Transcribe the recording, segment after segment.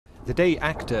The day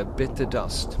ACTA bit the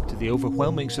dust, to the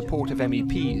overwhelming support of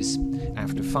MEPs,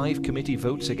 after 5 committee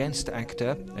votes against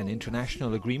ACTA, an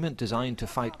international agreement designed to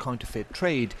fight counterfeit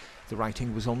trade, the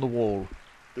writing was on the wall.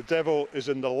 The devil is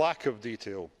in the lack of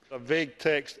detail. A vague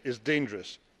text is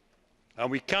dangerous,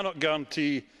 and we cannot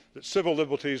guarantee that civil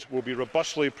liberties will be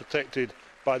robustly protected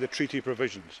by the treaty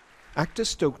provisions. ACTA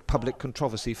stoked public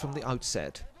controversy from the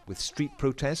outset, with street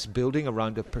protests building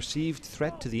around a perceived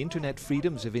threat to the internet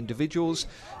freedoms of individuals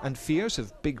and fears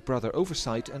of Big Brother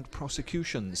oversight and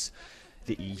prosecutions.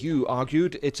 The EU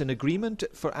argued it's an agreement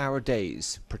for our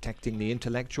days, protecting the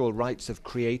intellectual rights of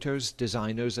creators,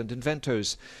 designers and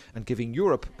inventors, and giving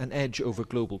Europe an edge over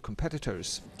global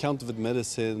competitors. Counterfeit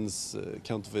medicines,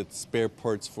 counterfeit spare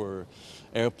parts for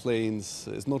airplanes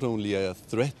is not only a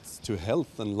threat to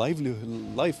health and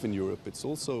life in Europe, it's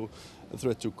also a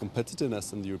threat to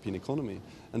competitiveness in the European economy.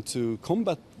 And to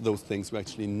combat those things, we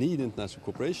actually need international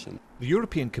cooperation. The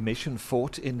European Commission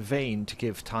fought in vain to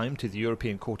give time to the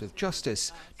European Court of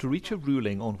Justice to reach a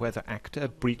ruling on whether ACTA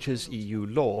breaches EU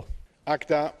law.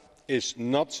 ACTA is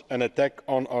not an attack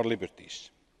on our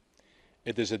liberties.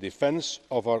 It is a defence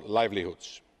of our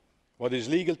livelihoods. What is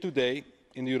legal today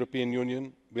in the European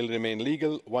Union will remain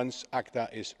legal once ACTA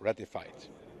is ratified.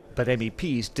 But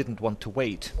MEPs didn't want to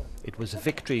wait. It was a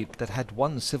victory that had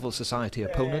one civil society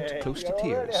opponent close to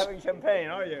tears.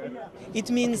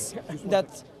 It means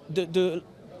that the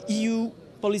EU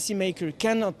policymaker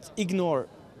cannot ignore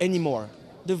anymore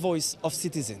the voice of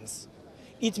citizens.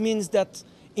 It means that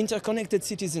interconnected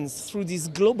citizens through this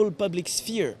global public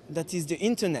sphere that is the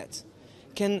internet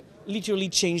can literally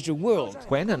change the world.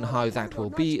 When and how that will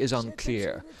be is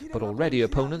unclear, but already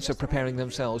opponents are preparing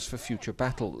themselves for future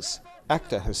battles.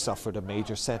 ACTA has suffered a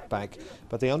major setback,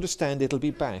 but they understand it'll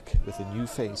be back with a new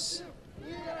face.